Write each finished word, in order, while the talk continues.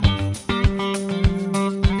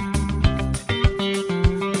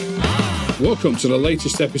Welcome to the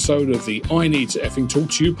latest episode of the I Need to Effing Talk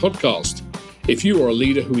to You podcast. If you are a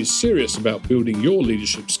leader who is serious about building your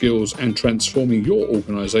leadership skills and transforming your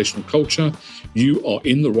organizational culture, you are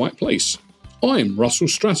in the right place. I'm Russell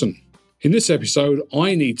Stratton. In this episode,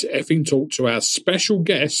 I need to effing talk to our special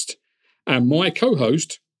guest and my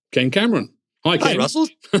co-host, Ken Cameron. Hi, Ken. Hi, Russell.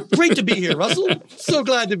 Great to be here, Russell. So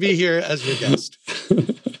glad to be here as your guest.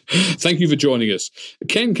 Thank you for joining us.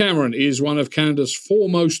 Ken Cameron is one of Canada's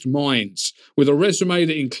foremost minds, with a resume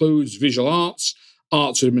that includes visual arts,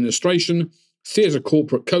 arts administration, theatre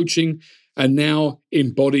corporate coaching, and now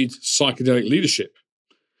embodied psychedelic leadership.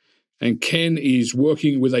 And Ken is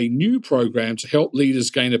working with a new program to help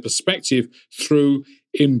leaders gain a perspective through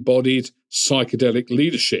embodied psychedelic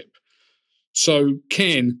leadership. So,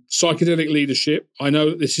 Ken, psychedelic leadership, I know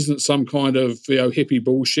that this isn't some kind of hippie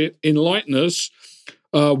bullshit. Enlighten us.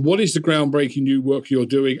 What is the groundbreaking new work you're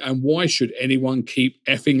doing, and why should anyone keep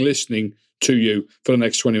effing listening to you for the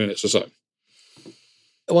next 20 minutes or so?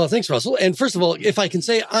 Well, thanks, Russell. And first of all, if I can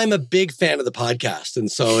say, I'm a big fan of the podcast.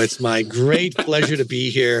 And so it's my great pleasure to be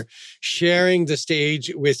here sharing the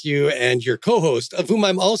stage with you and your co-host, of whom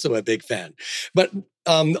I'm also a big fan. But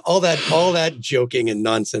all that joking and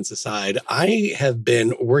nonsense aside, I have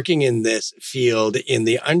been working in this field in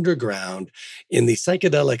the underground, in the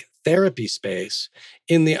psychedelic therapy space,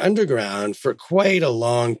 in the underground for quite a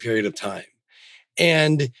long period of time.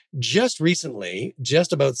 And just recently,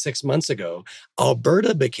 just about 6 months ago,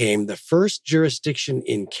 Alberta became the first jurisdiction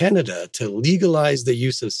in Canada to legalize the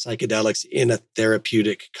use of psychedelics in a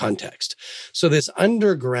therapeutic context. So this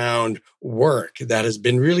underground work that has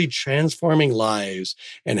been really transforming lives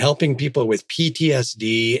and helping people with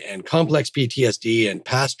PTSD and complex PTSD and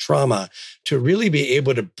past trauma to really be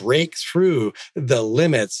able to break through the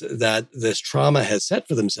limits that this trauma has set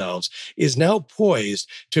for themselves is now poised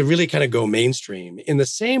to really kind of go mainstream in the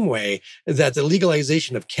same way that the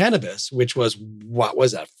legalization of cannabis, which was, 4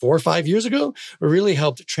 or 5 years ago, really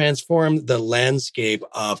helped transform the landscape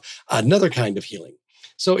of another kind of healing.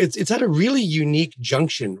 So it's at a really unique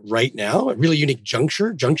junction right now, a really unique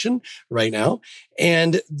junction right now.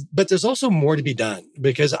 But there's also more to be done,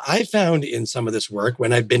 because I found in some of this work,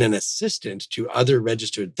 when I've been an assistant to other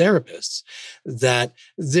registered therapists, that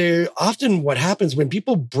there often what happens when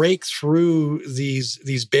people break through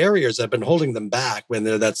these barriers that have been holding them back, when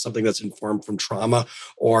that's something that's informed from trauma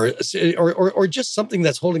or just something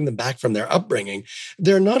that's holding them back from their upbringing,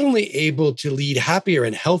 they're not only able to lead happier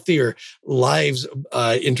and healthier lives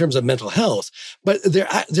in terms of mental health, but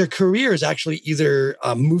their careers actually either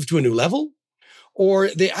move to a new level, or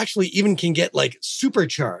they actually even can get like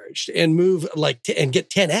supercharged and move and get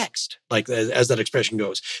 10x'd, like as that expression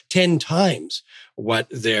goes, 10 times what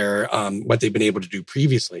they've been able to do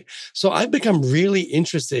previously. So I've become really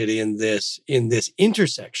interested in this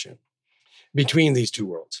intersection between these two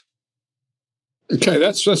worlds. Okay,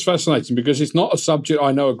 that's fascinating, because it's not a subject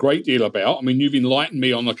I know a great deal about. I mean, you've enlightened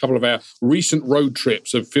me on a couple of our recent road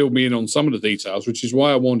trips, have filled me in on some of the details, which is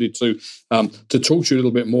why I wanted to talk to you a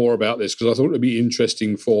little bit more about this, because I thought it would be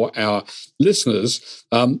interesting for our listeners.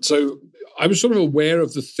 So I was sort of aware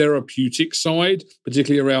of the therapeutic side,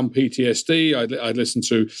 particularly around PTSD. I listened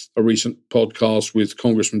to a recent podcast with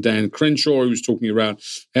Congressman Dan Crenshaw, who was talking around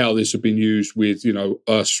how this had been used with,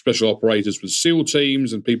 special operators with SEAL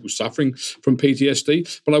teams and people suffering from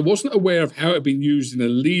PTSD. But I wasn't aware of how it had been used in a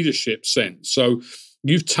leadership sense. So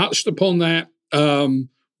you've touched upon that.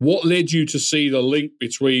 What led you to see the link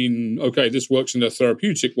between, okay, this works in a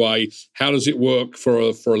therapeutic way, how does it work for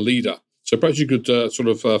a leader? So perhaps you could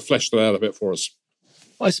flesh that out a bit for us.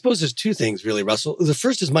 Well, I suppose there's two things, really, Russell. The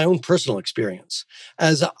first is my own personal experience.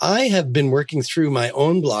 As I have been working through my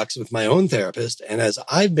own blocks with my own therapist, and as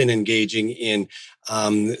I've been engaging in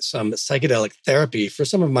some psychedelic therapy for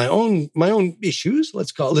some of my own issues,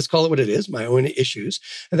 let's call it what it is, my own issues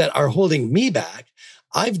that are holding me back,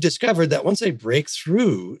 I've discovered that once I break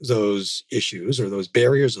through those issues or those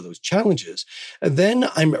barriers or those challenges, then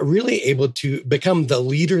I'm really able to become the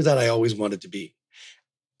leader that I always wanted to be.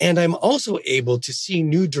 And I'm also able to see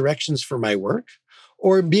new directions for my work,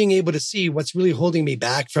 or being able to see what's really holding me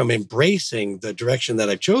back from embracing the direction that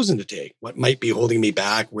I've chosen to take, what might be holding me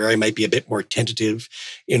back, where I might be a bit more tentative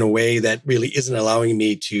in a way that really isn't allowing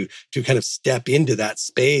me to kind of step into that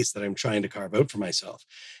space that I'm trying to carve out for myself.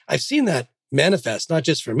 I've seen that manifest, not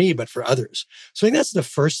just for me, but for others. So I think that's the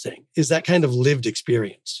first thing, is that kind of lived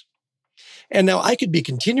experience. And now I could be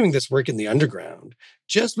continuing this work in the underground,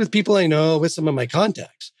 just with people I know, with some of my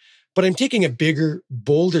contacts, but I'm taking a bigger,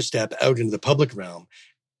 bolder step out into the public realm,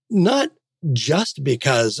 not just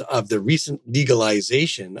because of the recent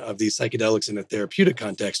legalization of these psychedelics in a therapeutic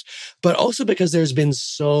context, but also because there's been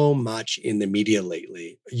so much in the media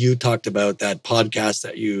lately. You talked about that podcast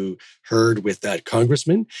that you heard with that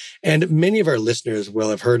congressman, and many of our listeners will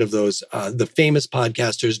have heard of those, the famous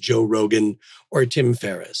podcasters, Joe Rogan or Tim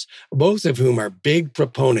Ferriss, both of whom are big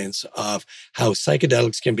proponents of how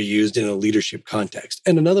psychedelics can be used in a leadership context.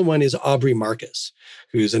 And another one is Aubrey Marcus,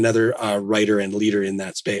 who's another writer and leader in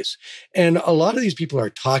that space. And a lot of these people are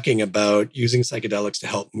talking about using psychedelics to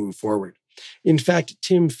help move forward. In fact,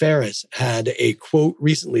 Tim Ferriss had a quote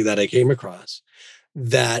recently that I came across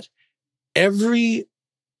that every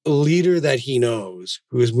leader that he knows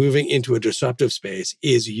who is moving into a disruptive space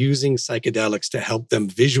is using psychedelics to help them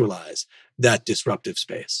visualize that disruptive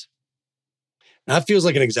space. That feels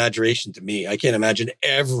like an exaggeration to me. I can't imagine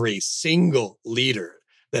every single leader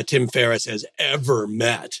that Tim Ferriss has ever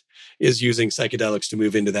met is using psychedelics to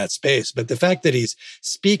move into that space. But the fact that he's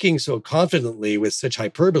speaking so confidently with such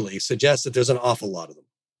hyperbole suggests that there's an awful lot of them.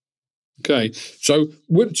 Okay. So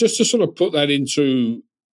just to sort of put that into,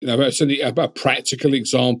 a practical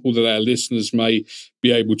example that our listeners may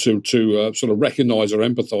be able to sort of recognize or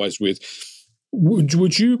empathize with,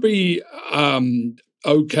 would you be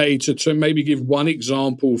okay to maybe give one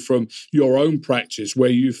example from your own practice where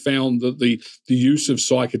you found that the use of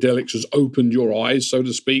psychedelics has opened your eyes, so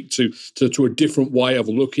to speak, to a different way of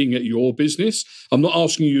looking at your business? I'm not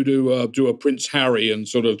asking you to do a Prince Harry and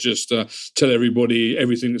sort of just tell everybody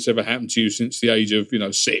everything that's ever happened to you since the age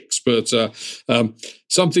of 6, but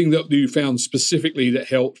something that you found specifically that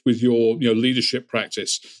helped with your leadership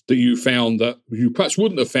practice that you found that you perhaps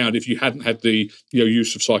wouldn't have found if you hadn't had the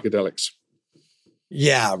use of psychedelics.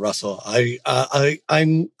 Yeah, Russell,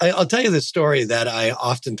 I'll tell you this story that I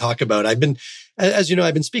often talk about. As you know,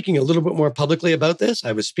 I've been speaking a little bit more publicly about this.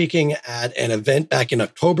 I was speaking at an event back in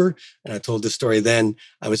October, and I told this story then.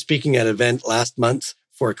 I was speaking at an event last month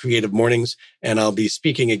for Creative Mornings, and I'll be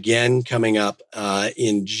speaking again coming up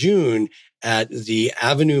in June at the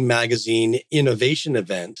Avenue Magazine Innovation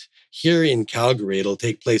event here in Calgary. It'll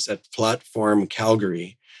take place at Platform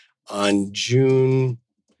Calgary on June.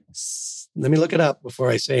 Let me look it up before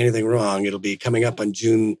I say anything wrong. It'll be coming up on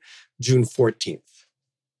June 14th.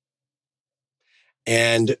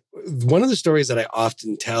 And one of the stories that I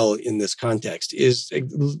often tell in this context is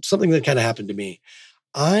something that kind of happened to me.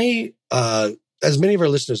 As many of our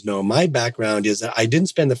listeners know, my background is that I didn't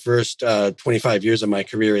spend the first 25 years of my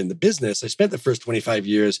career in the business. I spent the first 25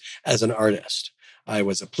 years as an artist. I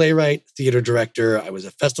was a playwright, theater director. I was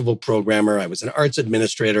a festival programmer. I was an arts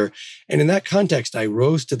administrator. And in that context, I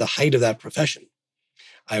rose to the height of that profession.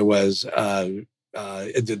 I was the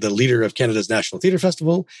leader of Canada's National Theatre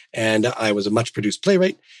Festival, and I was a much produced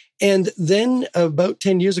playwright. And then about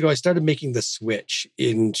 10 years ago, I started making the switch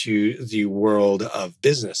into the world of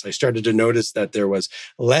business. I started to notice that there was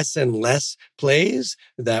less and less plays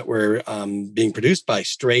that were being produced by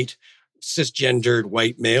straight, cisgendered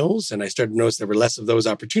white males. And I started to notice there were less of those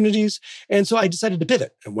opportunities. And so I decided to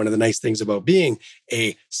pivot. And one of the nice things about being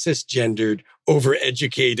a cisgendered,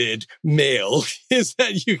 overeducated male is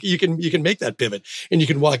that you can make that pivot and you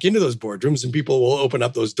can walk into those boardrooms and people will open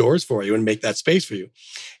up those doors for you and make that space for you.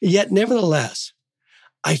 Yet nevertheless,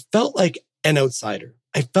 I felt like an outsider.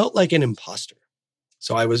 I felt like an imposter.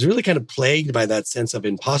 So I was really kind of plagued by that sense of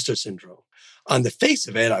imposter syndrome. On the face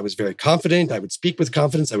of it, I was very confident. I would speak with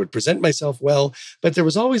confidence. I would present myself well. But there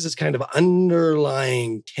was always this kind of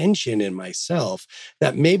underlying tension in myself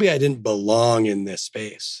that maybe I didn't belong in this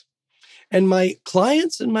space. And my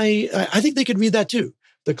clients and I think they could read that too.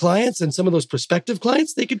 The clients and some of those prospective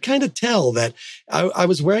clients, they could kind of tell that I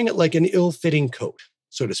was wearing it like an ill-fitting coat,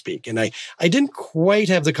 so to speak. And I didn't quite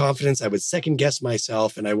have the confidence. I would second guess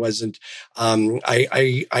myself and I wasn't,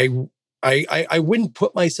 I wouldn't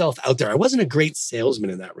put myself out there. I wasn't a great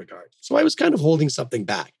salesman in that regard. So I was kind of holding something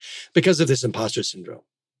back because of this imposter syndrome.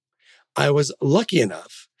 I was lucky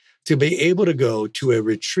enough to be able to go to a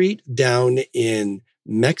retreat down in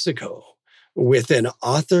Mexico with an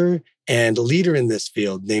author and leader in this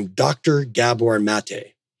field named Dr. Gabor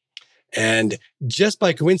Mate. And just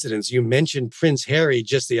by coincidence, you mentioned Prince Harry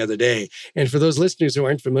just the other day. And for those listeners who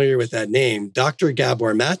aren't familiar with that name, Dr.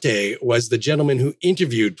 Gabor Mate was the gentleman who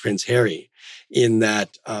interviewed Prince Harry in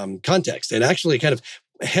that context and actually kind of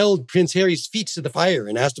held Prince Harry's feet to the fire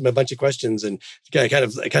and asked him a bunch of questions and kind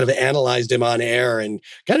of analyzed him on air and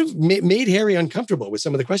kind of made Harry uncomfortable with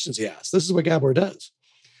some of the questions he asked. This is what Gabor does.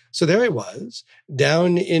 So there I was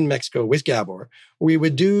down in Mexico with Gabor. We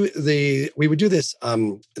would do this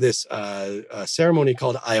ceremony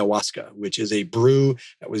called ayahuasca, which is a brew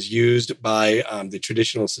that was used by the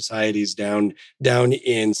traditional societies down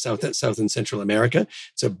in South and Central America.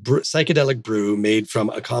 It's a psychedelic brew made from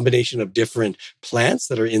a combination of different plants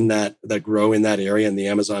that are that grow in that area in the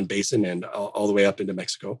Amazon basin and all the way up into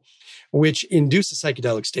Mexico, which induce a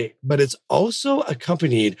psychedelic state, but it's also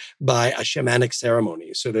accompanied by a shamanic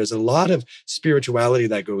ceremony. So there's a lot of spirituality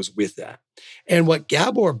that goes with that. And what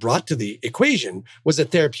Gabor brought to the equation was a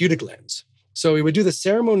therapeutic lens. So we would do the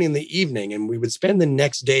ceremony in the evening, and we would spend the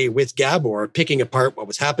next day with Gabor picking apart what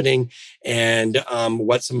was happening and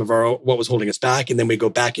what was holding us back. And then we go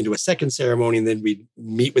back into a second ceremony, and then we'd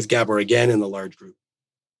meet with Gabor again in the large group.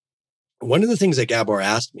 One of the things that Gabor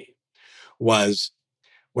asked me was,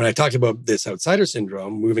 when I talked about this outsider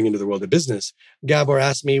syndrome, moving into the world of business, Gabor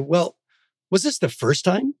asked me, well, was this the first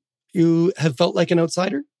time you have felt like an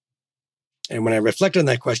outsider? And when I reflected on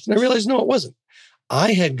that question, I realized, no, it wasn't.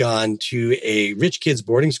 I had gone to a rich kids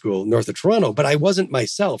boarding school north of Toronto, but I wasn't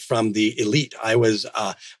myself from the elite.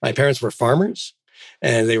 My parents were farmers.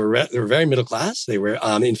 And they were very middle class. They were,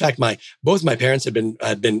 in fact, both my parents had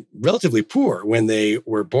been relatively poor when they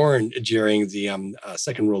were born during the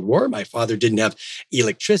Second World War. My father didn't have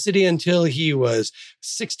electricity until he was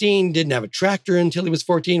 16, didn't have a tractor until he was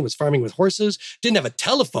 14, was farming with horses, didn't have a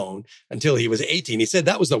telephone until he was 18. He said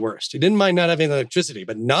that was the worst. He didn't mind not having electricity,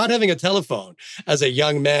 but not having a telephone as a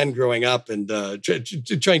young man growing up and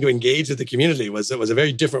trying to engage with the community was a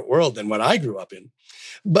very different world than what I grew up in.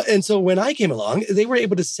 And so when I came along, they were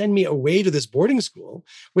able to send me away to this boarding school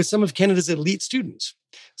with some of Canada's elite students,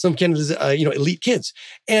 some of Canada's elite kids.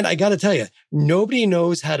 And I got to tell you, nobody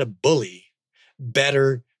knows how to bully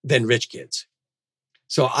better than rich kids.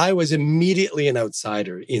 So I was immediately an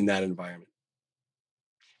outsider in that environment.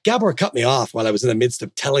 Gabor cut me off while I was in the midst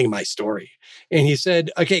of telling my story. And he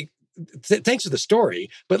said, okay, thanks for the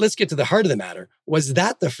story, but let's get to the heart of the matter. Was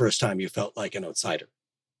that the first time you felt like an outsider?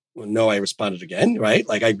 Well, no, I responded again, right?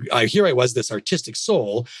 Like here I was, this artistic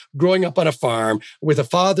soul growing up on a farm with a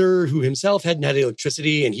father who himself hadn't had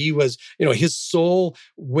electricity. And he was, his sole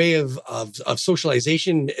way of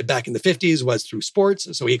socialization back in the 50s was through sports.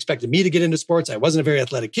 So he expected me to get into sports. I wasn't a very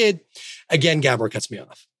athletic kid. Again, Gabor cuts me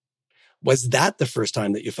off. Was that the first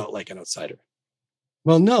time that you felt like an outsider?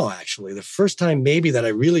 Well, no, actually, the first time maybe that I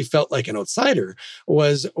really felt like an outsider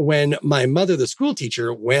was when my mother, the school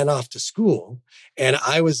teacher, went off to school, and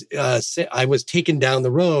I was taken down the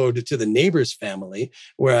road to the neighbor's family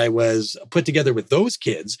where I was put together with those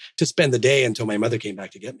kids to spend the day until my mother came back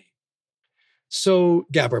to get me. So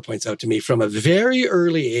Gabor points out to me from a very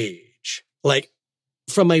early age, like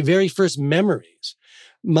from my very first memories,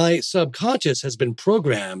 my subconscious has been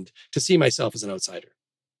programmed to see myself as an outsider.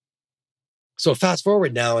 So fast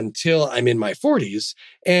forward now until I'm in my 40s,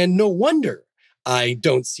 and no wonder I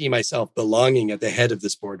don't see myself belonging at the head of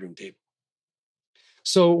this boardroom table.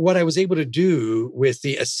 So what I was able to do with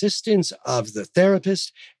the assistance of the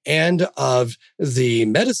therapist and of the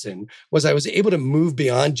medicine was I was able to move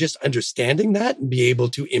beyond just understanding that and be able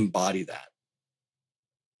to embody that.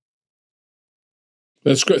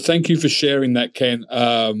 That's great. Thank you for sharing that, Ken,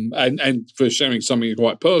 and for sharing something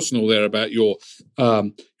quite personal there about your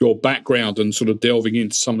background and sort of delving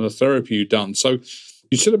into some of the therapy you've done. So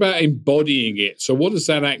you said about embodying it. So what does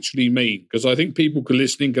that actually mean? Because I think people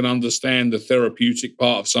listening can understand the therapeutic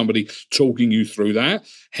part of somebody talking you through that.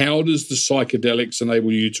 How does the psychedelics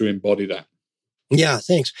enable you to embody that? Yeah,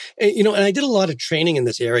 thanks. And I did a lot of training in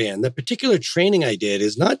this area. And the particular training I did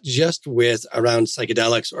is not just around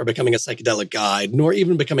psychedelics or becoming a psychedelic guide, nor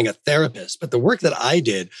even becoming a therapist. But the work that I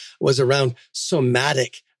did was around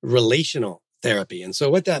somatic relational therapy. And so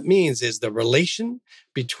what that means is the relation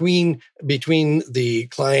between the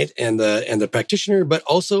client and the practitioner, but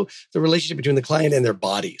also the relationship between the client and their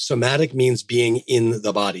body. Somatic means being in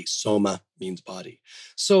the body. Soma means body.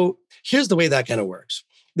 So here's the way that kind of works.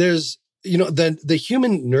 There's the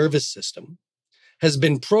human nervous system has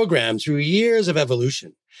been programmed through years of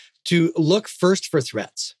evolution to look first for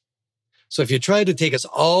threats. So if you try to take us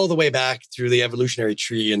all the way back through the evolutionary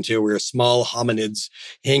tree until we're small hominids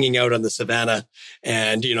hanging out on the savannah,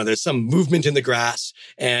 and there's some movement in the grass,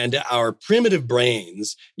 and our primitive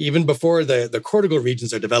brains, even before the cortical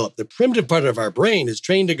regions are developed, the primitive part of our brain is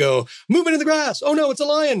trained to go, movement in the grass. Oh no, it's a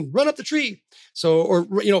lion, run up the tree. So,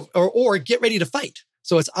 or get ready to fight.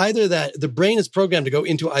 So it's either that the brain is programmed to go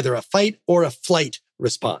into either a fight or a flight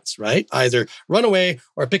response, right? Either run away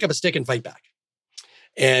or pick up a stick and fight back.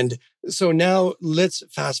 And so now let's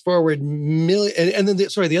fast forward and then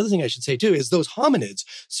the other thing I should say too is those hominids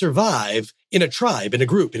survive in a tribe, in a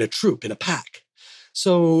group, in a troop, in a pack.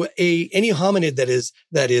 So any hominid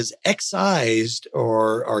that is excised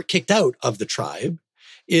or kicked out of the tribe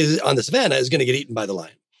is on the savannah is going to get eaten by the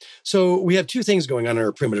lion. So we have two things going on in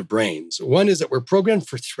our primitive brains. One is that we're programmed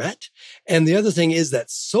for threat. And the other thing is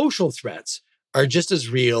that social threats are just as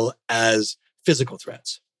real as physical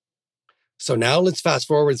threats. So now let's fast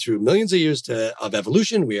forward through millions of years of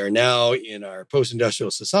evolution. We are now in our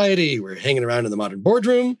post-industrial society. We're hanging around in the modern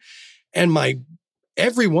boardroom. And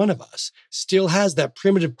every one of us still has that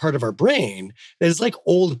primitive part of our brain that is like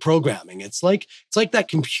old programming. It's like that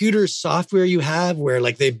computer software you have where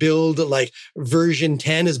like they build like version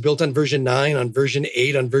 10 is built on version 9, on version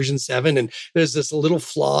 8, on version 7. And there's this little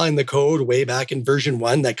flaw in the code way back in version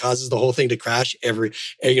 1 that causes the whole thing to crash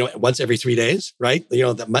once every 3 days, right?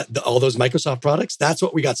 All those Microsoft products, that's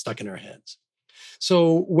what we got stuck in our heads.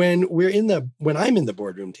 So when I'm in the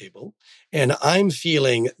boardroom table and I'm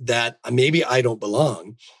feeling that maybe I don't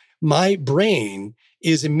belong, my brain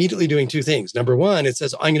is immediately doing two things. Number one, it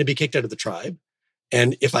says, I'm going to be kicked out of the tribe.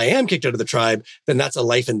 And if I am kicked out of the tribe, then that's a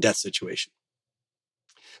life and death situation.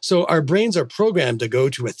 So our brains are programmed to go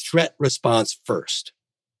to a threat response first.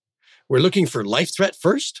 We're looking for life threat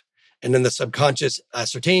first. And then the subconscious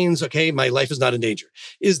ascertains, okay, my life is not in danger.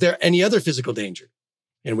 Is there any other physical danger?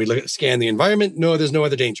 And we scan the environment. No, there's no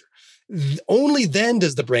other danger. Only then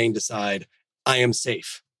does the brain decide, I am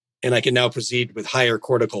safe. And I can now proceed with higher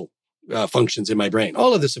cortical functions in my brain.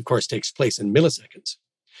 All of this, of course, takes place in milliseconds.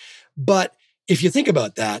 But if you think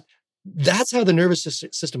about that, that's how the nervous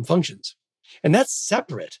system functions. And that's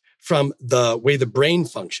separate from the way the brain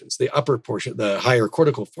functions, the upper portion, the higher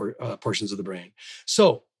cortical portions of the brain.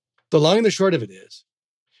 So the long and the short of it is,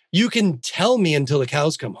 you can tell me until the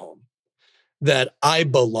cows come home that I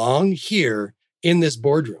belong here in this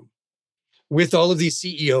boardroom with all of these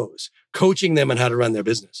CEOs, coaching them on how to run their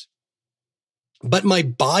business. But my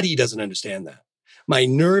body doesn't understand that. My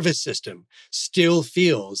nervous system still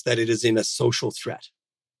feels that it is in a social threat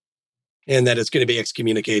and that it's going to be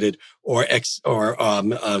excommunicated or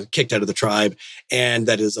kicked out of the tribe, and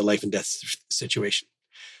that is a life and death situation.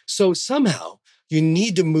 So somehow you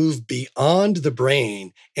need to move beyond the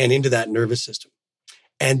brain and into that nervous system.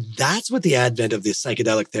 And that's what the advent of this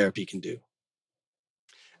psychedelic therapy can do.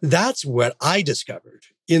 That's what I discovered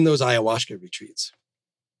in those ayahuasca retreats.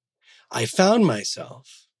 I found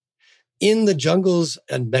myself in the jungles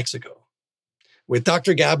in Mexico with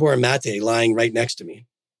Dr. Gabor Mate lying right next to me.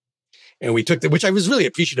 And we took which I was really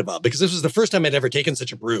appreciative of, because this was the first time I'd ever taken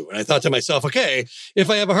such a brew. And I thought to myself, okay,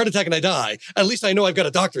 if I have a heart attack and I die, at least I know I've got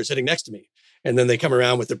a doctor sitting next to me. And then they come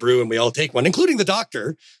around with the brew and we all take one, including the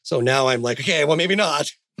doctor. So now I'm like, okay, well, maybe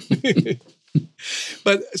not.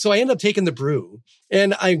 But so I end up taking the brew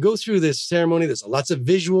and I go through this ceremony. There's lots of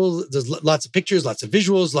visuals, there's lots of pictures, lots of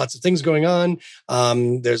visuals, lots of things going on.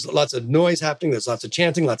 There's lots of noise happening. There's lots of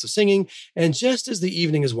chanting, lots of singing. And just as the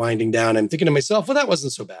evening is winding down, I'm thinking to myself, well, that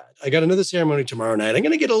wasn't so bad. I got another ceremony tomorrow night. I'm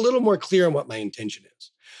going to get a little more clear on what my intention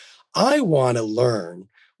is. I want to learn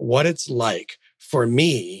what it's like for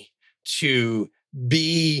me to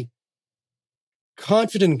be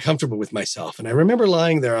confident and comfortable with myself. And I remember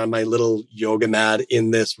lying there on my little yoga mat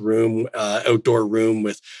in this room, outdoor room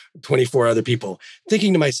with 24 other people,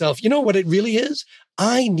 thinking to myself, you know what it really is?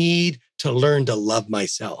 I need to learn to love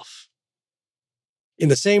myself. In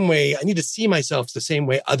the same way, I need to see myself the same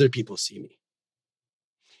way other people see me.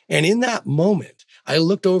 And in that moment, I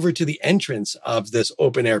looked over to the entrance of this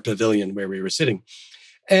open air pavilion where we were sitting,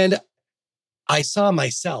 and I saw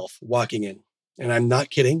myself walking in. And I'm not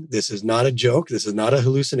kidding. This is not a joke. This is not a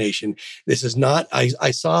hallucination. This is not, I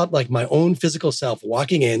saw like my own physical self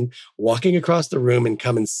walking in, walking across the room and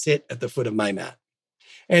come and sit at the foot of my mat.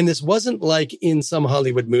 And this wasn't like in some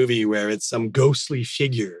Hollywood movie where it's some ghostly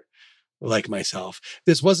figure like myself.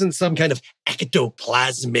 This wasn't some kind of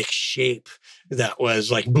ectoplasmic shape that was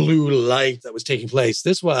like blue light that was taking place.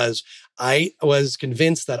 I was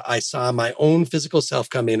convinced that I saw my own physical self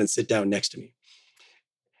come in and sit down next to me.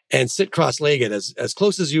 And sit cross-legged as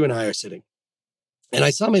close as you and I are sitting. And I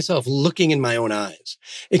saw myself looking in my own eyes,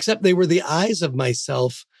 except they were the eyes of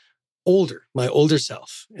myself my older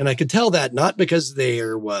self. And I could tell that not because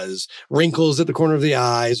there was wrinkles at the corner of the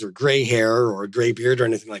eyes or gray hair or a gray beard or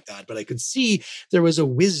anything like that, but I could see there was a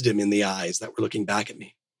wisdom in the eyes that were looking back at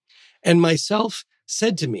me. And myself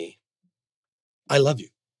said to me, I love you.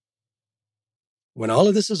 When all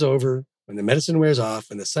of this is over, when the medicine wears off,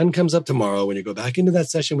 when the sun comes up tomorrow, when you go back into that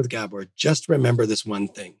session with Gabor, just remember this one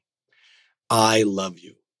thing. I love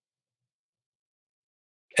you.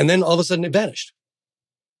 And then all of a sudden it vanished.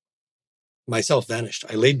 myself vanished.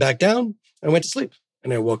 I laid back down, I went to sleep,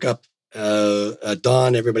 and I woke up at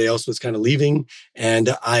dawn. Everybody else was kind of leaving,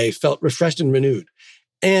 and I felt refreshed and renewed.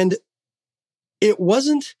 And it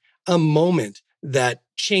wasn't a moment that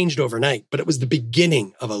changed overnight, but it was the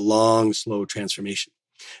beginning of a long, slow transformation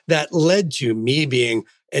that led to me being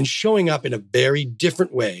and showing up in a very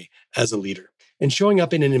different way as a leader and showing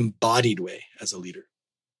up in an embodied way as a leader.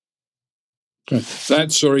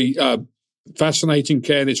 That's very fascinating,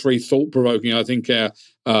 Ken. It's very thought-provoking. I think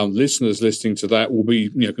our listeners listening to that will be,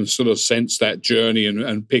 can sort of sense that journey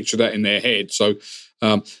and picture that in their head. So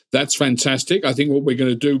that's fantastic. I think what we're going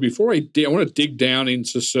to do before I want to dig down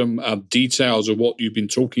into some details of what you've been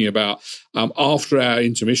talking about after our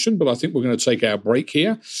intermission, but I think we're going to take our break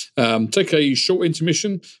here. Take a short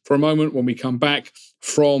intermission for a moment. When we come back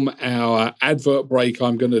from our advert break,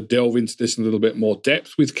 I'm going to delve into this in a little bit more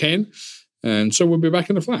depth with Ken. And so we'll be back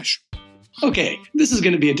in a flash. Okay, this is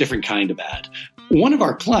going to be a different kind of ad. One of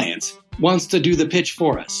our clients wants to do the pitch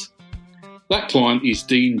for us. That client is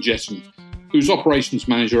Dean Jetton, who's operations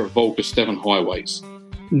manager at Volker Steven Highways.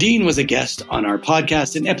 Dean was a guest on our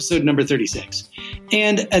podcast in episode number 36.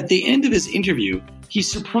 And at the end of his interview, he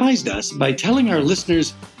surprised us by telling our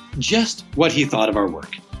listeners just what he thought of our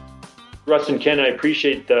work. Russ and Ken, I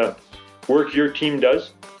appreciate the work your team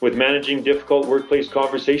does with managing difficult workplace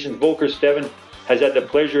conversations. Volker Steven has had the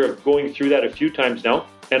pleasure of going through that a few times now.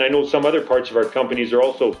 And I know some other parts of our companies are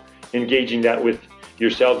also engaging that with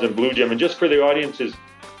yourselves and Blue Gem. And just for the audience's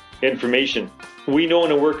information, we know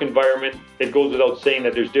in a work environment, it goes without saying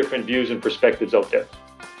that there's different views and perspectives out there.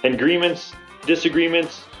 Agreements,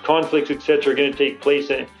 disagreements, conflicts, etc. are going to take place.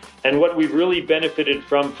 And what we've really benefited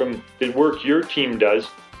from the work your team does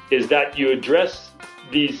is that you address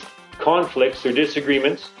these conflicts or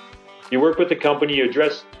disagreements. You work with the company, you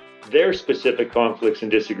address their specific conflicts and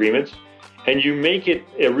disagreements, and you make it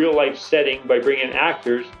a real life setting by bringing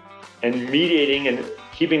actors and mediating and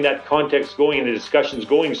keeping that context going and the discussions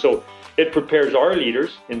going. So it prepares our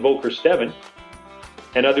leaders in Volker Steven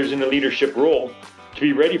and others in the leadership role to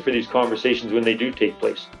be ready for these conversations when they do take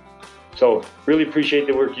place. So really appreciate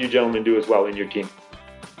the work you gentlemen do as well in your team.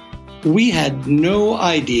 We had no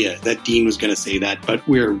idea that Dean was going to say that, but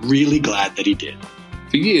we're really glad that he did.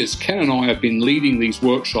 For years, Ken and I have been leading these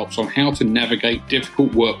workshops on how to navigate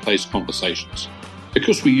difficult workplace conversations.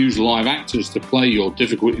 Because we use live actors to play your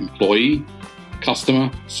difficult employee,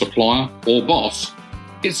 customer, supplier, or boss,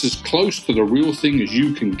 it's as close to the real thing as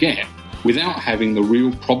you can get without having the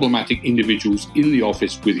real problematic individuals in the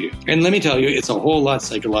office with you. And let me tell you, it's a whole lot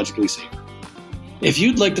psychologically safer. If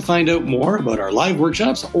you'd like to find out more about our live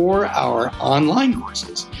workshops or our online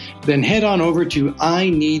courses, then head on over to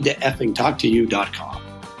ineedtoeffingtalktoyou.com.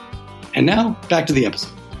 And now, back to the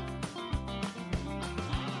episode.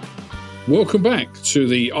 Welcome back to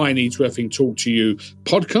the I Need to Effing Talk to You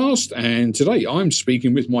podcast. And today I'm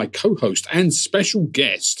speaking with my co-host and special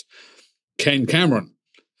guest, Ken Cameron,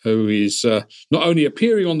 who is not only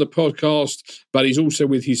appearing on the podcast, but he's also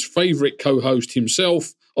with his favorite co-host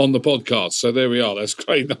himself on the podcast. So there we are. That's a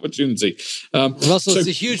great opportunity. Russell, it's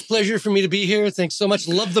a huge pleasure for me to be here. Thanks so much.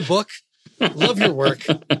 Love the book. Love your work.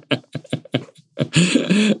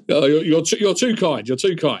 You're too kind. You're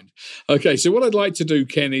too kind. Okay, so what I'd like to do,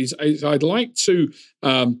 Ken, is I'd like to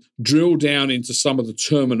drill down into some of the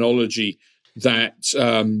terminology that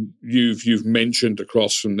you've mentioned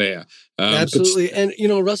across from there. Absolutely. And,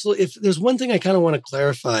 Russell, if there's one thing I kind of want to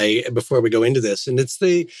clarify before we go into this, and it's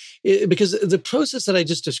because the process that I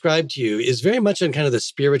just described to you is very much on kind of the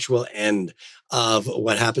spiritual end of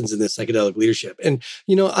what happens in this psychedelic leadership. And,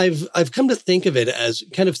 I've come to think of it as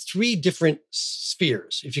kind of three different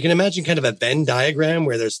spheres. If you can imagine kind of a Venn diagram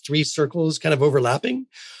where there's three circles kind of overlapping,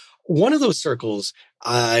 one of those circles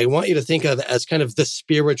I want you to think of as kind of the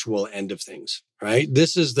spiritual end of things, right?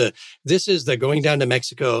 This is the going down to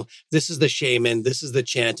Mexico. This is the shaman. This is the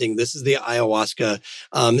chanting. This is the ayahuasca.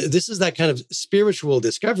 This is that kind of spiritual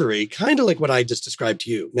discovery, kind of like what I just described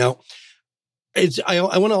to you. Now, I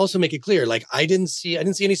want to also make it clear, like I didn't see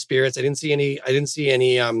any spirits. I didn't see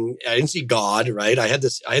God, right? I had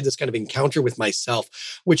this kind of encounter with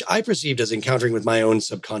myself, which I perceived as encountering with my own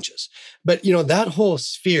subconscious. But, that whole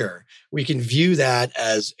sphere, we can view that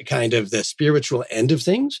as kind of the spiritual end of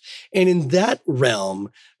things. And in that realm,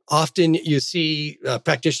 often you see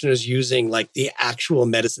practitioners using like the actual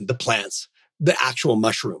medicine, the plants, the actual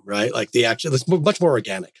mushroom, right? Like it's much more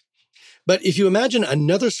organic. But if you imagine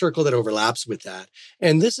another circle that overlaps with that,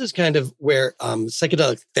 and this is kind of where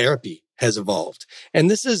psychedelic therapy has evolved.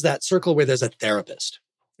 And this is that circle where there's a therapist,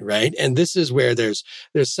 right? And this is where there's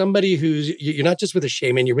somebody who's, you're not just with a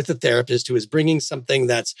shaman, you're with a therapist who is bringing something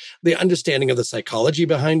that's the understanding of the psychology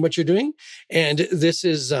behind what you're doing. And this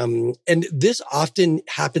is, and this often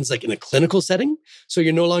happens like in a clinical setting. So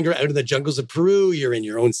you're no longer out in the jungles of Peru, you're in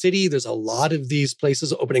your own city. There's a lot of these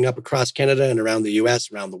places opening up across Canada and around the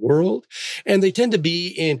US, around the world. And they tend to be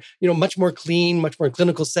in, much more clean, much more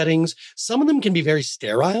clinical settings. Some of them can be very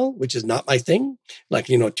sterile, which is not my thing. Like,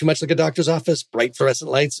 too much like a doctor's office, bright fluorescent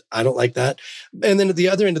lights. I don't like that. And then at the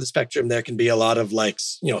other end of the spectrum, there can be a lot of like,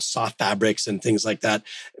 soft fabrics and things like that.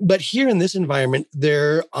 But here in this environment,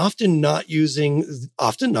 they're often not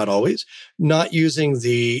always, not using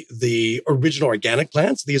the original organic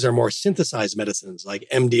plants. These are more synthesized medicines like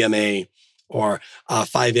MDMA or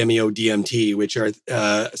 5-MeO-DMT, which are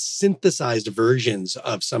synthesized versions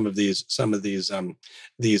of some of these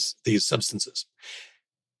substances.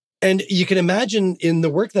 And you can imagine in the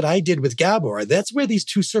work that I did with Gabor, that's where these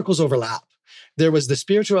two circles overlap. There was the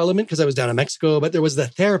spiritual element because I was down in Mexico, but there was the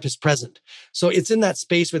therapist present. So it's in that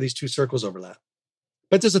space where these two circles overlap.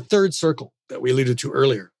 But there's a third circle that we alluded to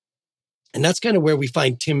earlier. And that's kind of where we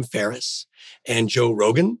find Tim Ferriss and Joe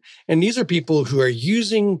Rogan. And these are people who are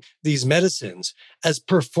using these medicines as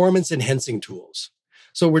performance enhancing tools.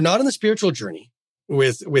 So we're not on the spiritual journey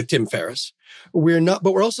with Tim Ferriss. We're not,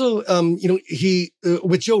 but we're also,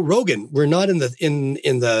 with Joe Rogan, we're not in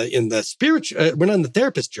the spiritual, we're not in the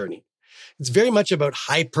therapist journey. It's very much about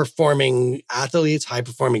high performing athletes, high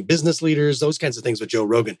performing business leaders, those kinds of things with Joe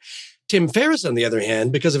Rogan. Tim Ferriss, on the other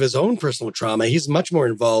hand, because of his own personal trauma, he's much more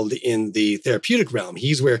involved in the therapeutic realm.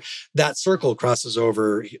 He's where that circle crosses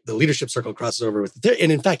over, the leadership circle crosses over with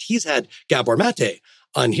and in fact, he's had Gabor Mate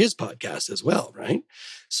on his podcast as well, right?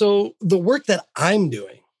 So the work that I'm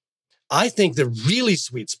doing, I think the really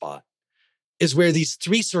sweet spot is where these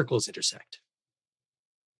three circles intersect.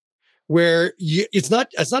 Where it's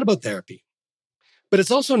not about therapy, but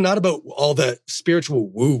it's also not about all the spiritual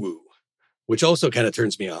woo-woo, which also kind of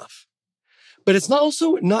turns me off. But it's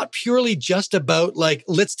also not purely just about like,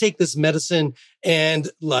 let's take this medicine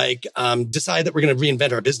and decide that we're going to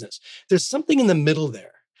reinvent our business. There's something in the middle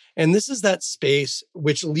there. And this is that space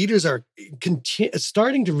which leaders are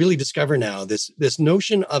starting to really discover now, this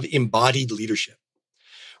notion of embodied leadership,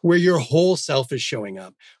 where your whole self is showing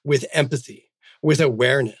up with empathy, with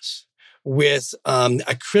awareness, with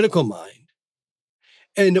a critical mind,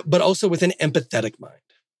 but also with an empathetic mind.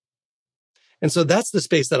 And so that's the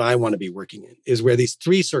space that I want to be working in, is where these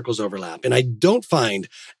three circles overlap. And I don't find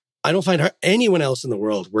anyone else in the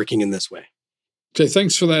world working in this way. Okay,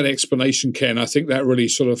 thanks for that explanation, Ken. I think that really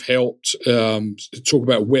sort of helped talk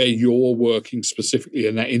about where you're working specifically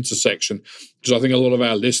in that intersection. Because I think a lot of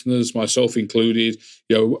our listeners, myself included,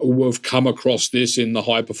 have come across this in the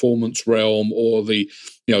high performance realm or the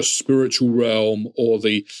spiritual realm or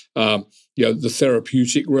the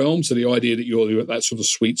therapeutic realm. So the idea that you're at that sort of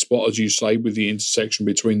sweet spot, as you say, with the intersection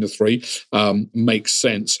between the three makes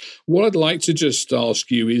sense. What I'd like to just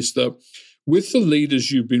ask you is that with the leaders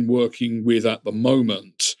you've been working with at the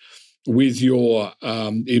moment, with your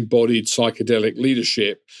embodied psychedelic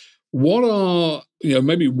leadership, what are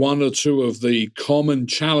maybe one or two of the common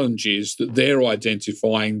challenges that they're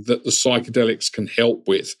identifying that the psychedelics can help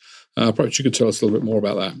with? Perhaps you could tell us a little bit more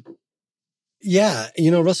about that. Yeah,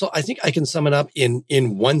 Russell, I think I can sum it up in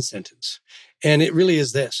one sentence. And it really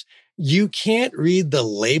is this: you can't read the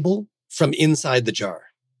label from inside the jar.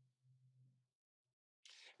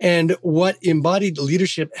 And what embodied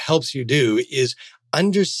leadership helps you do is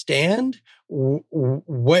understand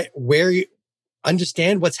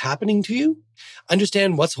understand what's happening to you,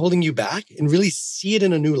 understand what's holding you back, and really see it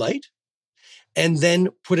in a new light, and then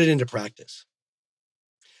put it into practice.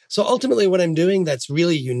 So ultimately, what I'm doing that's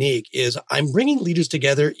really unique is I'm bringing leaders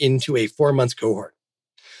together into a 4-month cohort.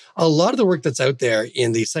 A lot of the work that's out there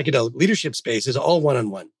in the psychedelic leadership space is all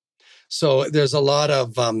one-on-one. So there's a lot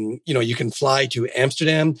of, you can fly to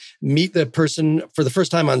Amsterdam, meet the person for the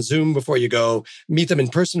first time on Zoom before you go, meet them in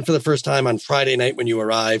person for the first time on Friday night when you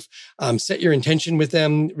arrive, set your intention with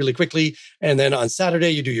them really quickly. And then on Saturday,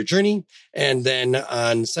 you do your journey. And then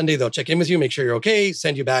on Sunday, they'll check in with you, make sure you're okay,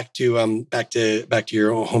 send you back to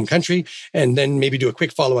your home country, and then maybe do a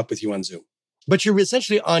quick follow-up with you on Zoom. But you're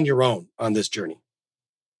essentially on your own on this journey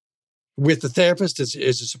with the therapist as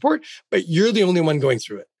a support, but you're the only one going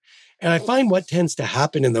through it. And I find what tends to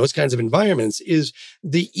happen in those kinds of environments is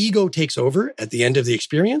the ego takes over at the end of the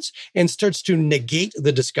experience and starts to negate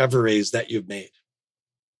the discoveries that you've made.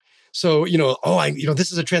 So,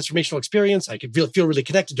 this is a transformational experience. I can feel really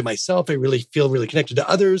connected to myself. I really feel really connected to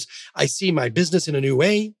others. I see my business in a new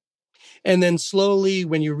way. And then slowly,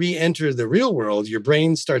 when you re-enter the real world, your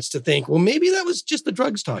brain starts to think, well, maybe that was just the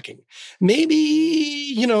drugs talking.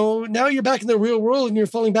 Maybe, now you're back in the real world and you're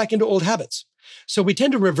falling back into old habits. So we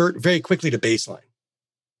tend to revert very quickly to baseline.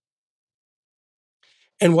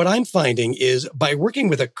 And what I'm finding is by working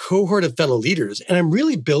with a cohort of fellow leaders, and I'm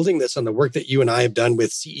really building this on the work that you and I have done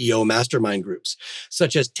with CEO mastermind groups,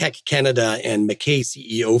 such as Tech Canada and McKay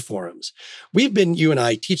CEO forums. We've been, you and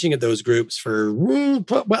I, teaching at those groups for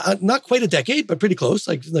not quite a decade, but pretty close,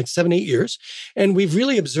 like 7-8 years. And we've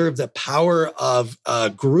really observed the power of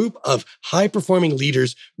a group of high-performing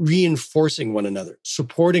leaders reinforcing one another,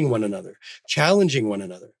 supporting one another, challenging one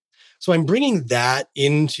another. So I'm bringing that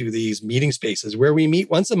into these meeting spaces where we meet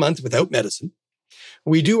once a month without medicine.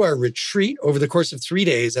 We do our retreat over the course of 3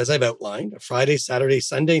 days, as I've outlined, a Friday, Saturday,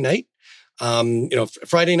 Sunday night.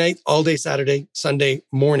 Friday night, all day Saturday, Sunday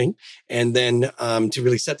morning, and then to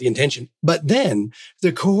really set the intention. But then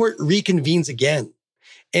the cohort reconvenes again.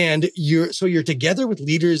 And you're together with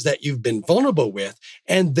leaders that you've been vulnerable with,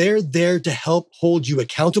 and they're there to help hold you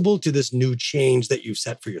accountable to this new change that you've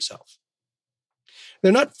set for yourself.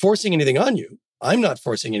 They're not forcing anything on you. I'm not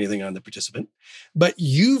forcing anything on the participant, but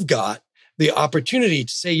you've got the opportunity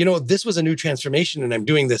to say, this was a new transformation and I'm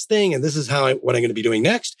doing this thing and this is what I'm going to be doing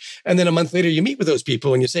next. And then a month later, you meet with those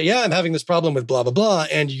people and you say, yeah, I'm having this problem with blah, blah, blah.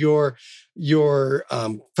 And your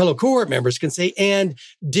fellow cohort members can say, and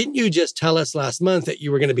didn't you just tell us last month that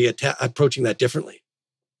you were going to be approaching that differently?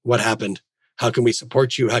 What happened? How can we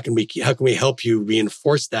support you? How can we help you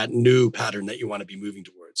reinforce that new pattern that you want to be moving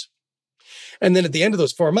towards? And then at the end of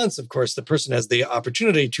those 4 months, of course, the person has the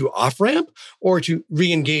opportunity to off-ramp or to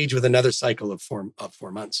re-engage with another cycle of 4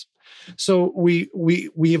 months. So we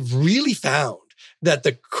have really found that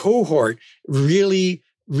the cohort really,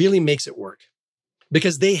 really makes it work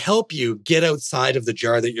because they help you get outside of the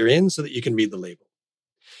jar that you're in so that you can read the label.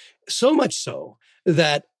 So much so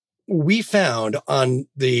that we found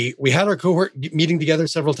we had our cohort meeting together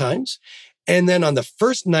several times. And then on the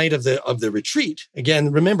first night of the retreat,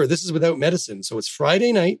 again, remember, this is without medicine. So it's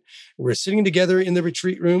Friday night. We're sitting together in the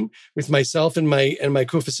retreat room with myself and my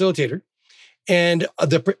co-facilitator. And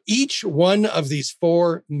each one of these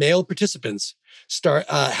 4 male participants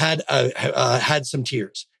had some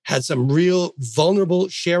tears, had some real vulnerable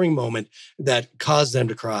sharing moment that caused them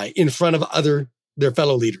to cry in front of their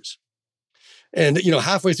fellow leaders. And,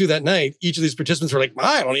 halfway through that night, each of these participants were like,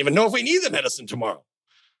 I don't even know if we need the medicine tomorrow.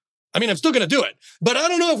 I mean, I'm still going to do it, but I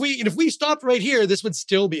don't know if we stopped right here, this would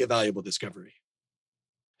still be a valuable discovery.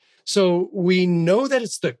 So we know that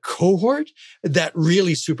it's the cohort that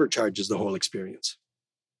really supercharges the whole experience.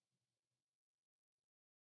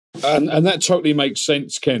 And that totally makes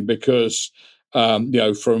sense, Ken, because,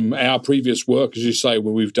 from our previous work, as you say,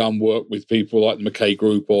 when we've done work with people like the McKay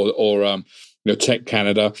Group or Tech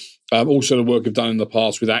Canada, also the work I've done in the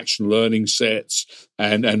past with action learning sets,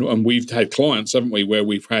 and we've had clients, haven't we, where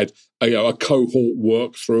we've had a cohort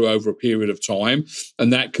work through over a period of time,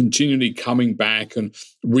 and that continually coming back and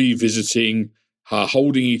revisiting,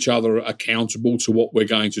 holding each other accountable to what we're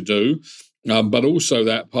going to do, but also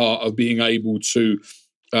that part of being able to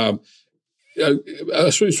I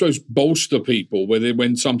suppose bolster people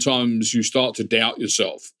when sometimes you start to doubt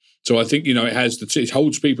yourself. So I think, it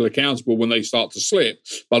holds people accountable when they start to slip,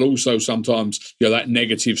 but also sometimes, that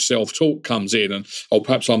negative self-talk comes in and,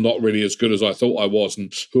 perhaps I'm not really as good as I thought I was.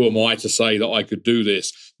 And who am I to say that I could do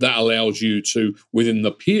this? That allows you to, within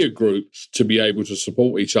the peer group, to be able to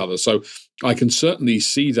support each other. So I can certainly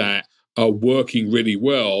see that working really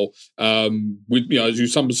well with, as you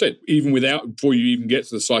someone said, even before you even get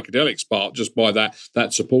to the psychedelics part, just by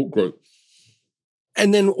that support group.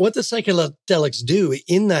 And then what the psychedelics do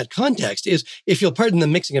in that context is, if you'll pardon the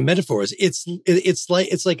mixing of metaphors, it's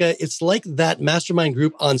like that mastermind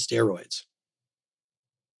group on steroids.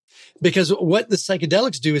 Because what the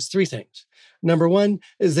psychedelics do is 3 things. Number one,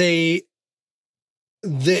 they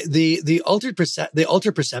alter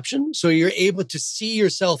perception, so you're able to see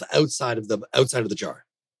yourself outside of the jar,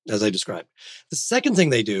 as I described. The second thing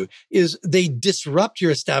they do is they disrupt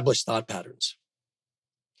your established thought patterns.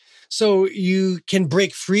 So you can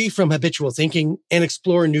break free from habitual thinking and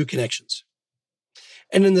explore new connections.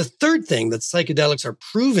 And then the third thing that psychedelics are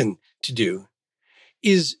proven to do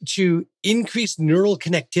is to increase neural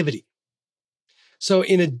connectivity. So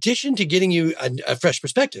in addition to getting you a fresh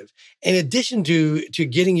perspective, in addition to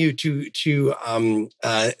getting you to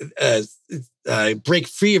break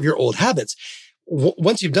free of your old habits,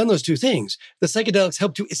 once you've done those 2 things, the psychedelics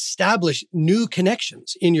help to establish new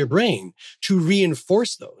connections in your brain to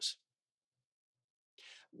reinforce those.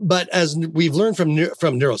 But as we've learned from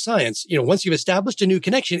neuroscience, once you've established a new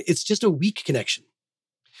connection, it's just a weak connection.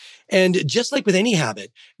 And just like with any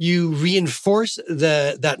habit, you reinforce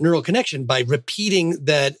that neural connection by repeating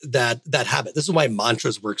that habit. This is why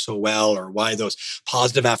mantras work so well, or why those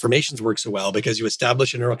positive affirmations work so well, because you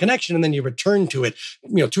establish a neural connection and then you return to it,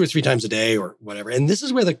 2 or 3 times a day or whatever. And this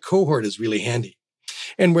is where the cohort is really handy.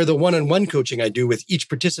 And where the one-on-one coaching I do with each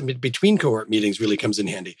participant between cohort meetings really comes in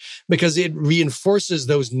handy, because it reinforces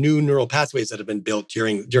those new neural pathways that have been built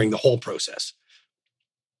during the whole process.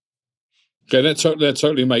 Okay, that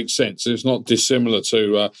totally makes sense. It's not dissimilar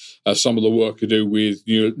to some of the work I do with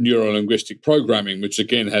neuro-linguistic programming, which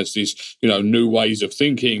again has these new ways of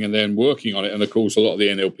thinking and then working on it. And of course, a lot of the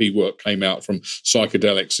NLP work came out from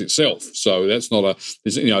psychedelics itself. So that's not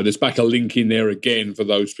there's back a link in there again for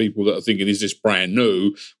those people that are thinking, is this brand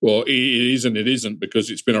new? Well, it is and it isn't, because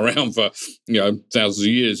it's been around for thousands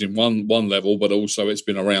of years in one level, but also it's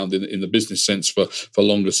been around in the business sense for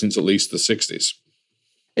longer, since at least the 60s.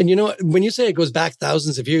 And when you say it goes back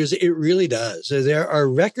thousands of years, it really does. There are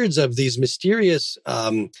records of these mysterious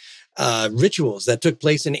rituals that took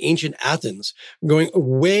place in ancient Athens, going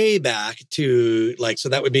way back to so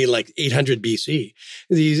that would be 800 BC.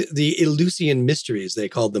 The Eleusinian mysteries, they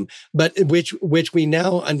called them, but which we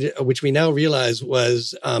now realize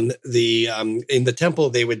was in the temple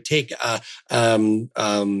they would take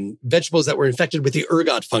vegetables that were infected with the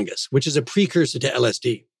ergot fungus, which is a precursor to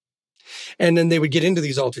LSD. And then they would get into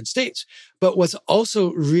these altered states. But what's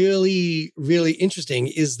also really, really interesting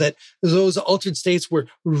is that those altered states were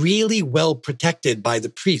really well protected by the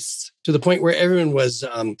priests, to the point where everyone was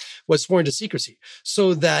sworn to secrecy.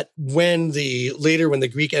 So that when the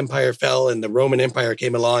Greek Empire fell and the Roman Empire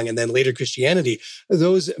came along, and then later Christianity,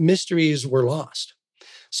 those mysteries were lost.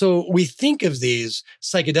 So we think of these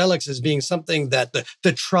psychedelics as being something that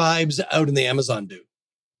the tribes out in the Amazon do,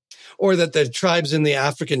 or that the tribes in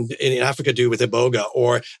Africa do with iboga,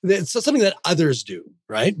 or something that others do,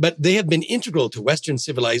 right? But they have been integral to Western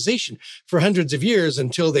civilization for hundreds of years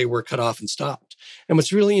until they were cut off and stopped. And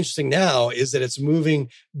what's really interesting now is that it's moving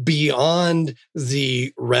beyond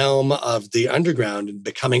the realm of the underground and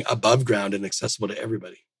becoming above ground and accessible to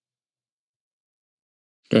everybody.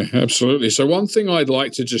 Okay, absolutely. So one thing I'd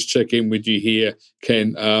like to just check in with you here,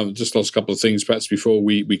 Ken, just last couple of things perhaps before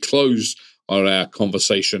we close on our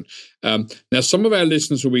conversation. Now, some of our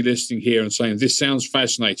listeners will be listening here and saying, this sounds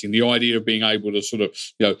fascinating, the idea of being able to sort of,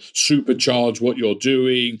 supercharge what you're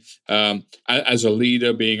doing as a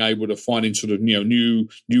leader, being able to find in sort of, new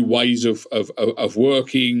ways of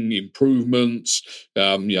working, improvements,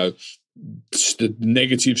 the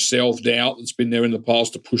negative self-doubt that's been there in the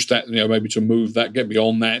past, to push that, maybe to move that, get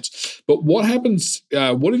beyond that. But what happens,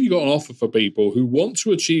 what have you got on offer for people who want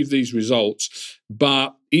to achieve these results,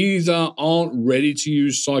 but either aren't ready to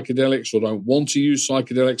use psychedelics or don't want to use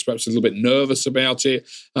psychedelics, perhaps a little bit nervous about it?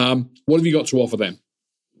 What have you got to offer them?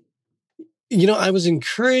 I was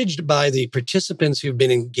encouraged by the participants who've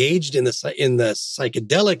been engaged in the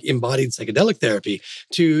psychedelic, embodied psychedelic therapy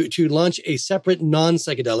to launch a separate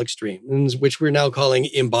non-psychedelic stream, which we're now calling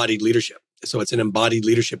embodied leadership. So it's an embodied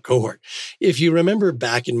leadership cohort. If you remember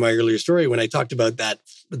back in my earlier story, when I talked about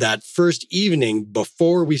that first evening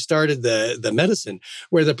before we started the medicine,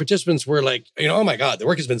 where the participants were like, oh my God, the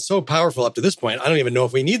work has been so powerful up to this point, I don't even know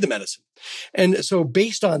if we need the medicine. And so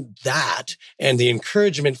based on that and the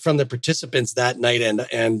encouragement from the participants that night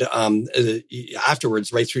and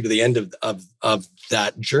afterwards, right through to the end of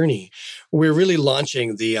that journey, we're really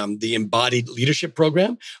launching the embodied leadership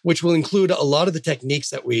program, which will include a lot of the techniques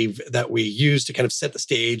that we use to kind of set the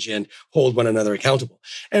stage and hold one another accountable.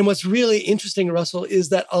 And what's really interesting, Russell, is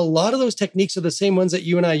that a lot of those techniques are the same ones that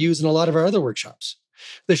you and I use in a lot of our other workshops.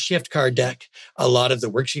 The shift card deck, a lot of the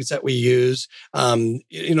worksheets that we use, a lot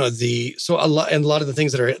of the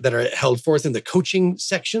things that are held forth in the coaching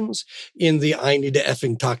sections in the I Need to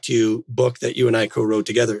Effing Talk to You book that you and I co-wrote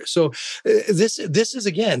together. So this is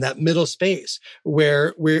again that middle space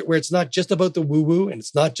where it's not just about the woo-woo and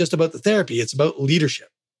it's not just about the therapy, it's about leadership.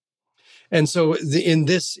 And so in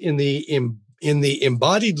the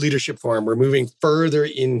embodied leadership form, we're moving further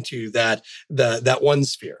into that one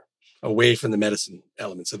sphere, away from the medicine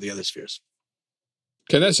elements of the other spheres.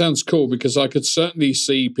 Okay, that sounds cool, because I could certainly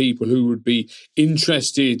see people who would be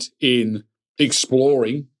interested in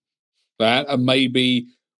exploring that and maybe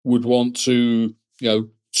would want to,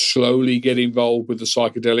 slowly get involved with the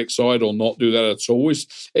psychedelic side or not do that at all.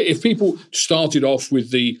 If people started off with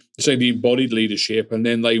the embodied leadership and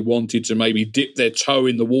then they wanted to maybe dip their toe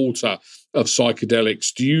in the water of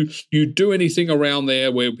psychedelics, do you do anything around there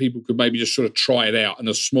where people could maybe just sort of try it out on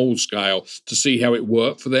a small scale to see how it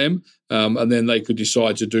worked for them, and then they could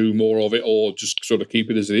decide to do more of it or just sort of keep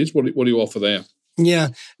it as it is? What do you offer there? Yeah,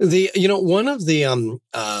 one of the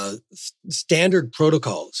standard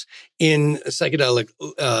protocols in psychedelic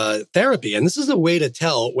therapy, and this is a way to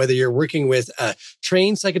tell whether you're working with a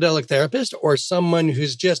trained psychedelic therapist or someone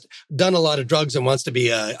who's just done a lot of drugs and wants to be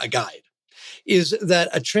a guide, is that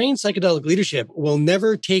a trained psychedelic leadership will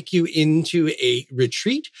never take you into a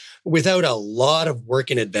retreat without a lot of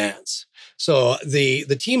work in advance. So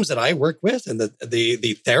the teams that I work with and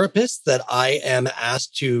the therapists that I am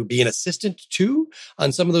asked to be an assistant to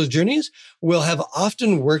on some of those journeys will have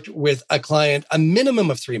often worked with a client a minimum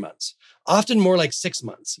of 3 months, often more like 6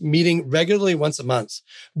 months, meeting regularly once a month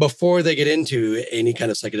before they get into any kind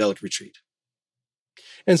of psychedelic retreat.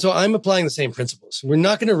 And so I'm applying the same principles. We're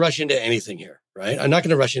not going to rush into anything here, right? I'm not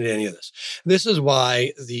going to rush into any of this. This is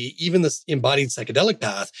why even the embodied psychedelic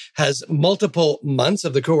path has multiple months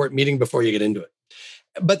of the cohort meeting before you get into it.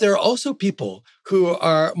 But there are also people who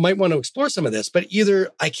might want to explore some of this, but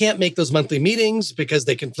either I can't make those monthly meetings because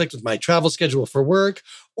they conflict with my travel schedule for work,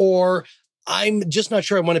 or I'm just not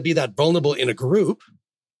sure I want to be that vulnerable in a group.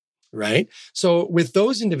 Right. So with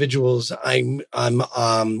those individuals, I'm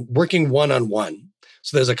working one-on-one.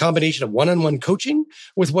 So there's a combination of one-on-one coaching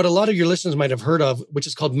with what a lot of your listeners might have heard of, which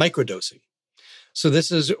is called microdosing. So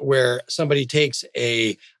this is where somebody takes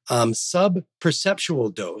a sub-perceptual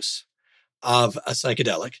dose of a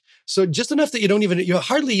psychedelic. So just enough that you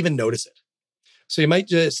hardly even notice it. So you might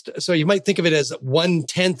think of it as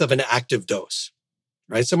 1/10 of an active dose.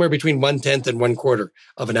 Right? Somewhere between 1/10 and 1/4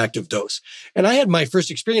 of an active dose. And I had my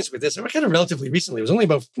first experience with this kind of relatively recently. It was only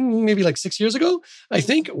about maybe like 6 years ago, I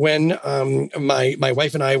think, when my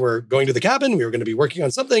wife and I were going to the cabin. We were going to be working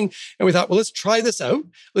on something. And we thought, well, let's try this out.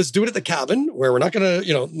 Let's do it at the cabin where we're not going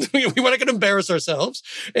to, we're not going to embarrass ourselves.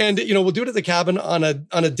 And, we'll do it at the cabin on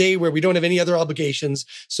a day where we don't have any other obligations.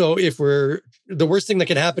 So the worst thing that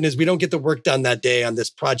can happen is we don't get the work done that day on this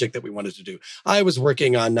project that we wanted to do. I was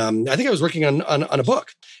working on, on a book,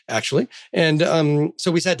 actually. And so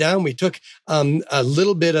we sat down, we took a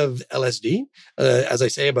little bit of LSD, as I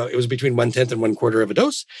say, it was between 1/10 and 1/4 of a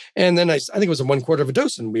dose. And then I think it was a 1/4 of a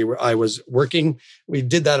dose. And I was working, we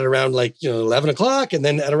did that at around 11 o'clock. And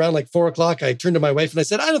then at around 4 o'clock, I turned to my wife and I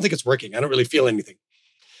said, I don't think it's working. I don't really feel anything.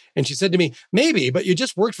 And she said to me, maybe, but you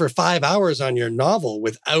just worked for 5 hours on your novel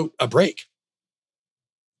without a break.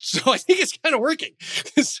 So I think it's kind of working.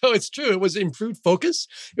 So it's true. It was improved focus.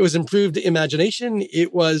 It was improved imagination.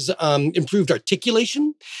 It was improved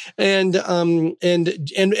articulation and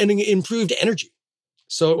improved energy.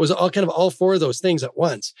 So it was all 4 of those things at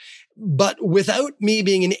once, but without me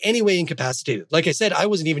being in any way incapacitated. Like I said, I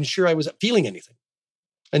wasn't even sure I was feeling anything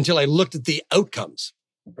until I looked at the outcomes,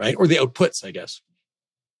 right? Or the outputs, I guess.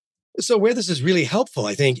 So where this is really helpful,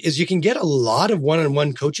 I think, is you can get a lot of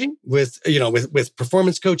one-on-one coaching with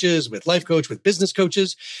performance coaches, with life coach, with business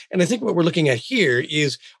coaches. And I think what we're looking at here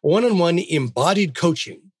is one-on-one embodied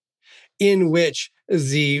coaching in which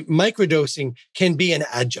the microdosing can be an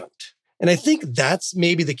adjunct. And I think that's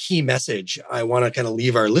maybe the key message I want to kind of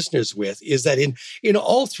leave our listeners with, is that in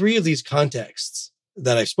all 3 of these contexts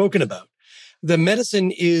that I've spoken about, the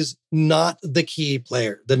medicine is not the key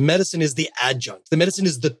player. The medicine is the adjunct. The medicine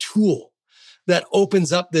is the tool that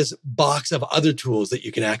opens up this box of other tools that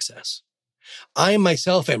you can access. I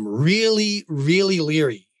myself am really, really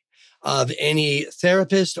leery of any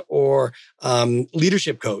therapist or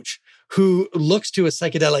leadership coach who looks to a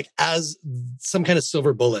psychedelic as some kind of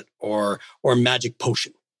silver bullet or magic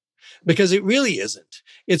potion, because it really isn't.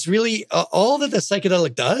 It's really all that the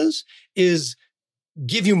psychedelic does is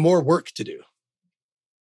give you more work to do.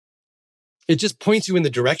 It just points you in the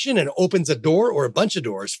direction and opens a door or a bunch of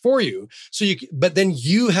doors for you. But then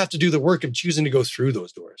you have to do the work of choosing to go through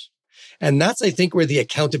those doors. And that's, I think, where the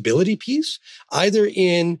accountability piece, either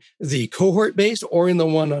in the cohort-based or in the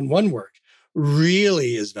one-on-one work,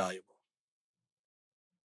 really is valuable.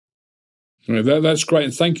 That's great.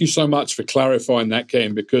 And thank you so much for clarifying that,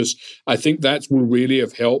 Ken, because I think that will really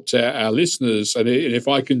have helped our listeners. And if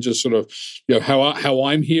I can just sort of, how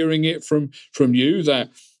I'm hearing it from you, that,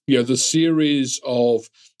 the series of,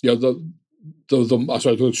 I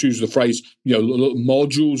suppose we'll choose the phrase,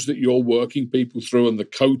 modules that you're working people through and the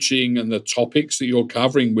coaching and the topics that you're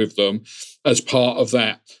covering with them as part of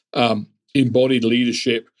that embodied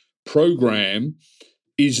leadership program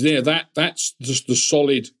is there. That's just the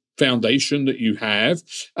solid foundation that you have,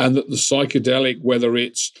 and that the psychedelic, whether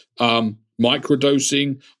it's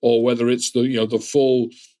microdosing or whether it's the full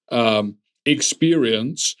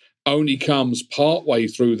experience, only comes partway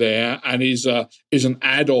through there and is an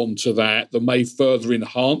add-on to that may further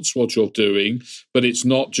enhance what you're doing, but it's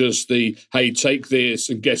not just the, hey, take this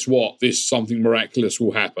and guess what, something miraculous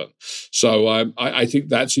will happen. So I think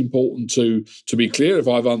that's important to be clear, if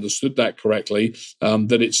I've understood that correctly,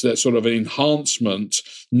 that it's that sort of an enhancement,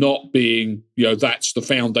 not being, that's the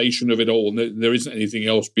foundation of it all, and there isn't anything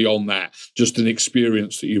else beyond that, just an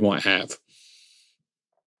experience that you might have.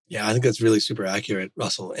 Yeah, I think that's really super accurate,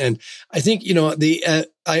 Russell. And I think,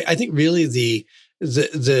 I think really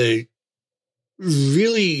the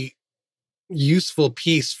really useful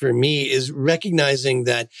piece for me is recognizing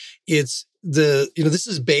that it's this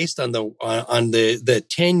is based on the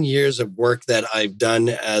 10 years of work that I've done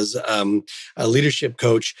as a leadership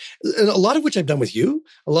coach, a lot of which I've done with you,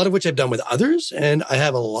 a lot of which I've done with others. And I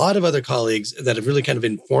have a lot of other colleagues that have really kind of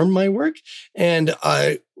informed my work. And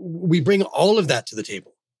we bring all of that to the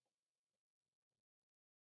table.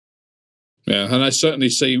 Yeah, and I certainly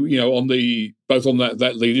see, both on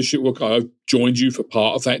that leadership work, I've joined you for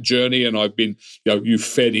part of that journey, and I've been, you've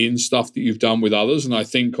fed in stuff that you've done with others. And I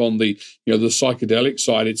think on the, the psychedelic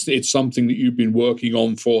side, it's something that you've been working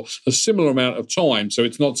on for a similar amount of time. So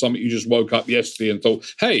it's not something you just woke up yesterday and thought,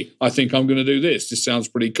 hey, I think I'm going to do this. This sounds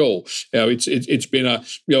pretty cool. It's been at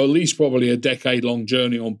least probably a decade-long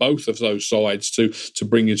journey on both of those sides to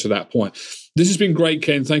bring you to that point. This has been great,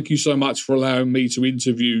 Ken. Thank you so much for allowing me to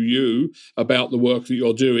interview you about the work that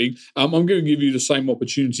you're doing. I'm going to give you the same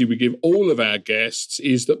opportunity we give all of our guests,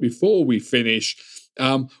 is that before we finish,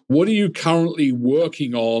 what are you currently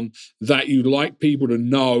working on that you'd like people to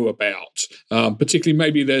know about? Particularly,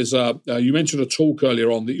 maybe there's you mentioned a talk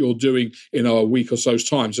earlier on that you're doing in a week or so's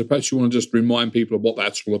time. So perhaps you want to just remind people of what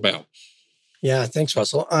that's all about. Yeah, thanks,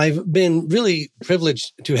 Russell. I've been really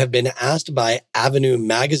privileged to have been asked by Avenue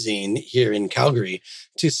Magazine here in Calgary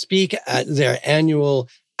to speak at their annual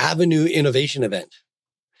Avenue Innovation event,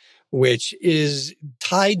 which is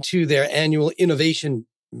tied to their annual innovation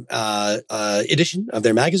edition of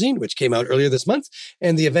their magazine, which came out earlier this month.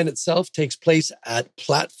 And the event itself takes place at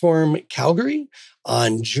Platform Calgary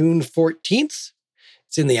on June 14th.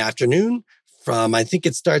 It's in the afternoon. I think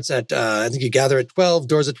it starts at, you gather at 12,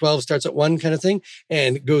 doors at 12, starts at 1 kind of thing,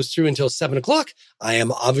 and goes through until 7 o'clock. I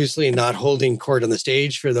am obviously not holding court on the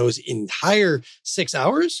stage for those entire 6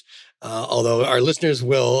 hours. Although our listeners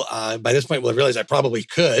will, by this point, will have realized I probably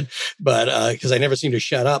could, but because I never seem to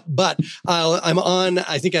shut up. But I'm on.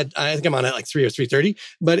 I think I'm on at like 3 or 3:30.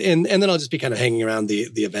 But and then I'll just be kind of hanging around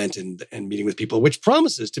the event and meeting with people, which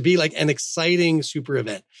promises to be like an exciting super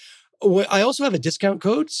event. I also have a discount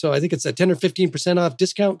code, so I think it's a 10 or 15% off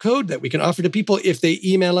discount code that we can offer to people if they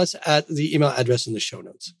email us at the email address in the show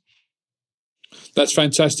notes. That's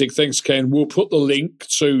fantastic. Thanks, Ken. We'll put the link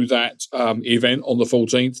to that event on the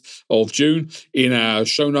 14th of June in our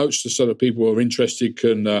show notes, so that people who are interested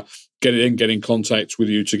can get in contact with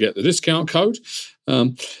you to get the discount code.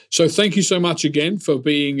 So thank you so much again for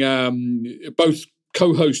being both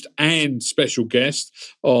co-host and special guest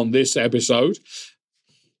on this episode.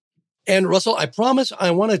 And Russell, I promise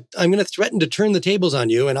I'm going to threaten to turn the tables on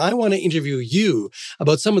you, and I want to interview you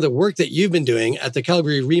about some of the work that you've been doing at the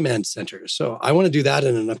Calgary Remand Center. So I want to do that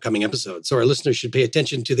in an upcoming episode. So our listeners should pay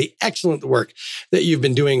attention to the excellent work that you've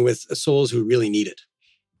been doing with souls who really need it.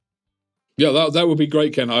 Yeah, that would be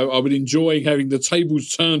great, Ken. I would enjoy having the tables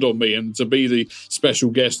turned on me and to be the special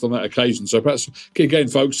guest on that occasion. So perhaps, again,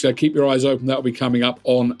 folks, keep your eyes open. That will be coming up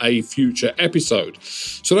on a future episode.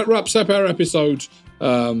 So that wraps up our episode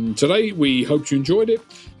today. We hope you enjoyed it.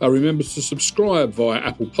 Remember to subscribe via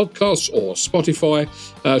Apple Podcasts or Spotify.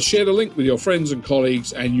 Share the link with your friends and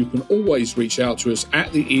colleagues, and you can always reach out to us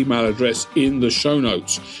at the email address in the show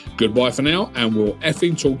notes. Goodbye for now, and we'll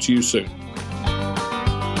effing talk to you soon.